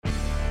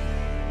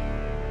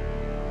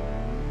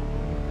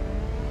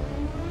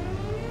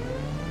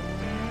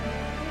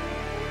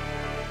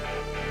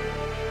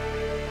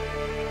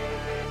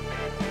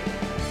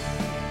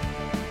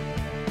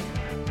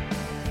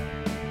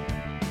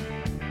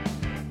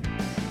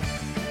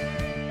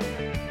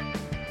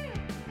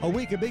A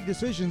week of big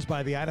decisions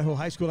by the Idaho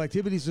High School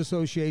Activities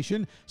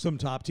Association, some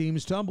top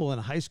teams tumble in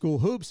high school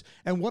hoops,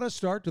 and what a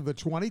start to the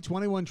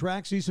 2021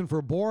 track season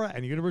for Borah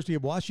and University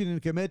of Washington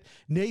commit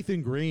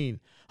Nathan Green.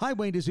 Hi,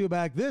 Wayne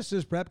DeZubak. This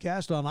is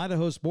PrepCast on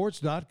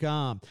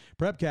idahosports.com.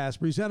 PrepCast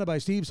presented by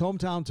Steve's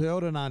Hometown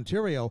Toyota in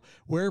Ontario,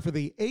 where for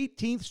the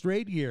 18th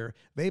straight year,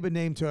 they've been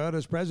named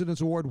Toyota's President's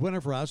Award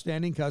winner for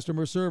outstanding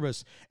customer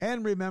service.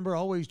 And remember,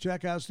 always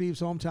check out Steve's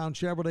Hometown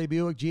Chevrolet,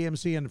 Buick,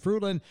 GMC in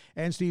Fruitland,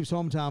 and Steve's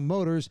Hometown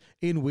Motors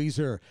in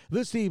Weiser.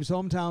 The Steve's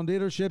Hometown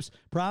dealerships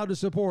proud to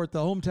support the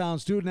hometown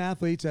student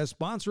athletes as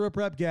sponsor of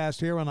PrepCast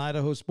here on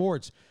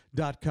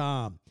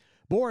idahosports.com.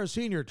 Borah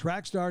senior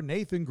track star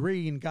Nathan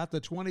Green got the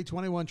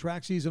 2021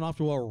 track season off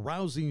to a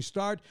rousing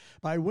start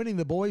by winning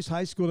the Boys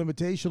High School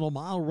Invitational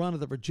Mile Run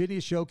at the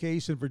Virginia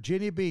Showcase in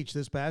Virginia Beach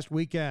this past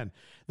weekend.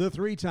 The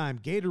three-time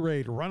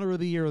Gatorade Runner of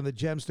the Year in the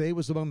Gem State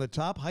was among the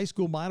top high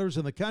school milers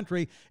in the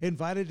country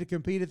invited to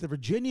compete at the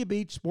Virginia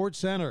Beach Sports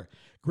Center.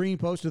 Green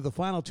posted the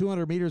final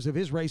 200 meters of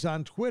his race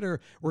on Twitter,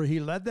 where he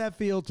led that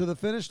field to the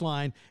finish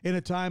line in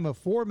a time of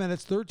 4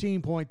 minutes,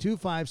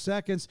 13.25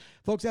 seconds.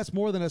 Folks, that's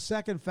more than a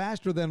second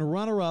faster than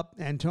runner-up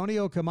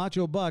Antonio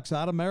Camacho Bucks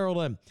out of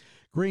Maryland.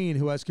 Green,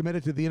 who has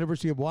committed to the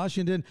University of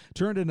Washington,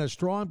 turned in a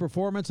strong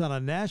performance on a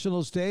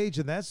national stage,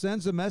 and that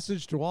sends a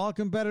message to all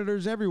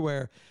competitors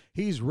everywhere.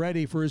 He's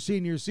ready for his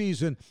senior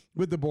season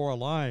with the Borah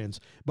Lions.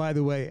 By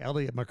the way,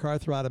 Elliot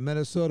MacArthur out of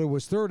Minnesota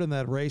was third in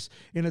that race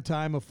in a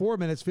time of 4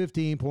 minutes,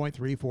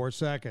 15.34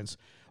 seconds.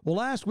 Well,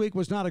 last week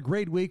was not a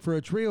great week for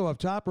a trio of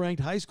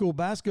top-ranked high school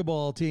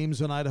basketball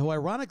teams in Idaho,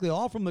 ironically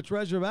all from the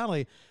Treasure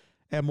Valley,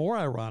 and more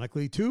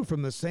ironically, two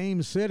from the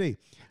same city.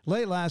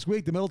 Late last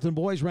week, the Middleton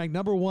boys, ranked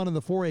number one in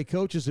the 4A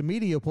coaches and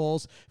media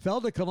polls, fell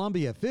to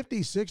Columbia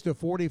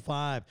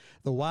 56-45.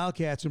 The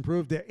Wildcats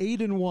improved to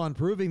 8-1,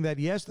 proving that,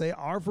 yes, they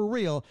are for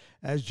real,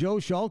 as Joe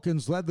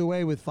Shulkins led the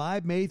way with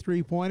 5 made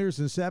three-pointers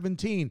and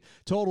 17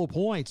 total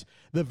points.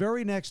 The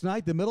very next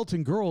night, the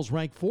Middleton girls,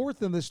 ranked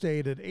fourth in the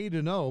state at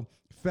 8-0,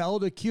 fell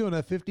to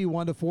Kuna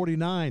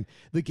 51-49.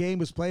 The game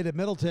was played at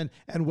Middleton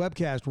and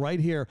webcast right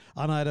here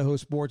on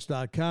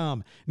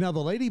idahosports.com. Now, the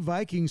Lady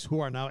Vikings,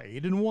 who are now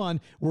 8-1,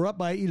 were up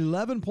by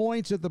 11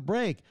 points at the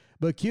break,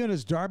 but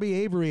Kuna's Darby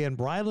Avery and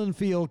Brylan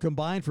Field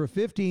combined for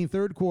 15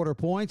 third-quarter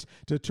points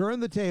to turn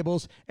the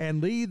tables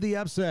and lead the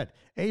upset.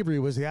 Avery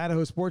was the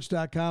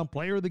idahosports.com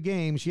player of the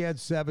game. She had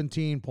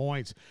 17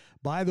 points.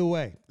 By the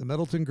way, the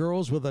Middleton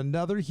girls with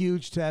another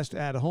huge test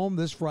at home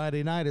this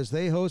Friday night as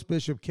they host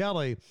Bishop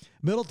Kelly.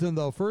 Middleton,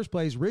 though, first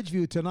plays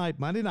Ridgeview tonight,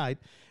 Monday night,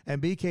 and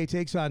BK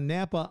takes on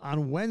Nampa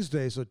on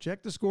Wednesday. So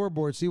check the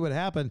scoreboard, see what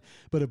happened.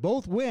 But if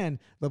both win,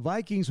 the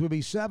Vikings would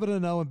be 7-0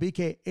 and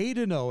BK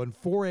 8-0 in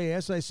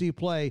 4A SIC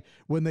play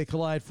when they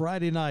collide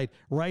Friday night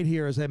right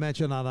here, as I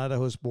mentioned, on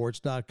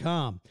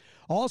idahosports.com.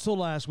 Also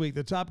last week,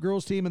 the top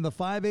girls team in the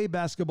 5A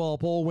basketball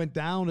poll went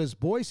down as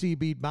Boise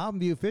beat Mountain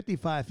View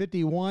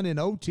 55-51 in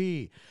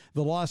OT.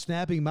 The loss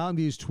snapping Mountain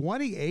View's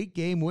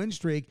 28-game win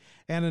streak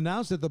and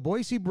announced that the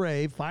Boise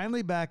Brave,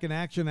 finally back in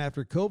action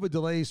after COVID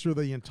delays through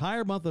the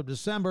entire month of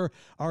December,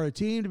 are a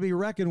team to be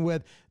reckoned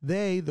with.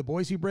 They, the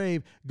Boise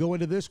Brave, go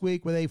into this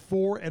week with a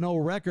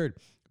 4-0 record.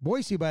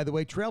 Boise, by the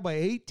way, trailed by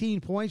 18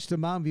 points to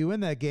Mountain View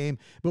in that game,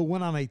 but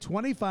went on a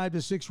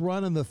 25-6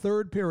 run in the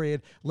third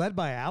period, led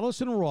by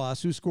Allison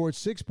Ross, who scored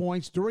 6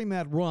 points during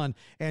that run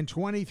and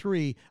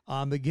 23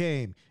 on the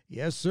game.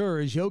 Yes,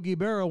 sir, as Yogi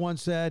Berra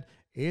once said,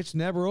 it's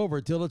never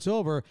over till it's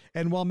over.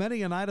 And while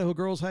many in Idaho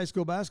girls high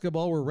school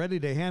basketball were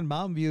ready to hand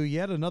Mountain View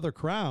yet another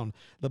crown,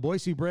 the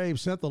Boise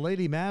Braves sent the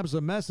Lady Mavs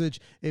a message: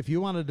 if you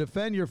want to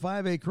defend your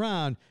 5A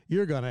crown,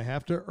 you're going to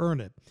have to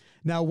earn it.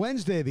 Now,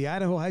 Wednesday, the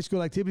Idaho High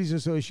School Activities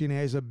Association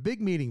has a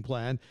big meeting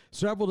planned.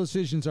 Several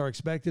decisions are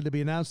expected to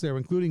be announced there,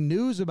 including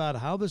news about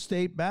how the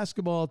state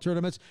basketball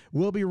tournaments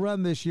will be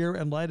run this year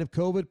in light of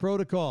COVID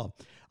protocol.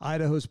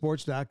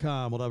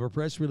 idahosports.com will have a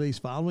press release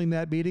following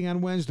that meeting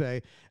on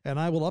Wednesday, and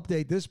I will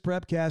update this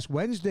PrepCast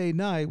Wednesday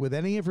night with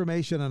any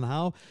information on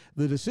how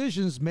the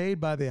decisions made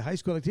by the High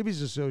School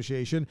Activities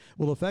Association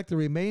will affect the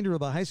remainder of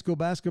the high school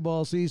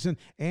basketball season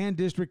and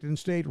district and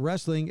state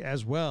wrestling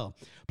as well.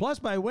 Plus,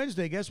 by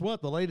Wednesday, guess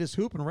what? The latest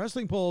hoop and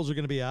wrestling polls are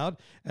going to be out,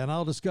 and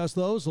I'll discuss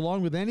those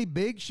along with any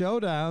big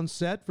showdowns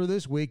set for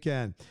this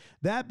weekend.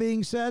 That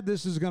being said,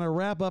 this is going to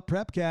wrap up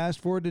PrepCast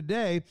for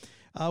today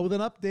with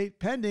an update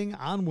pending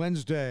on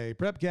Wednesday.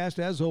 PrepCast,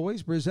 as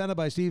always, presented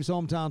by Steve's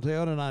Hometown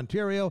Toyota in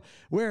Ontario,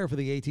 where for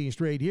the 18th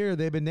straight year,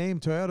 they've been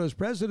named Toyota's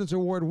President's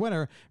Award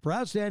winner for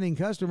outstanding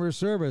customer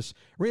service.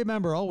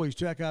 Remember, always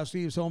check out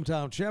Steve's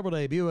Hometown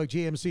Chevrolet, Buick,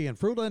 GMC in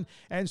Fruitland,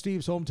 and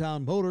Steve's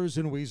Hometown Motors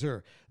in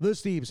Weiser. The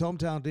Steve's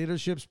Hometown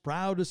dealerships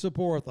proud to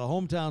support the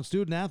hometown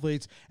student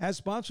athletes as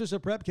sponsors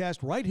of PrepCast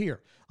right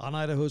here on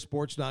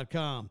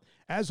idahosports.com.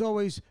 As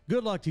always,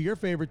 good luck to your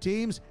favorite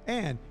teams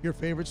and your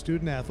favorite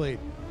student athlete.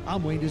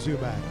 I'm Wayne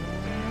DeZubak.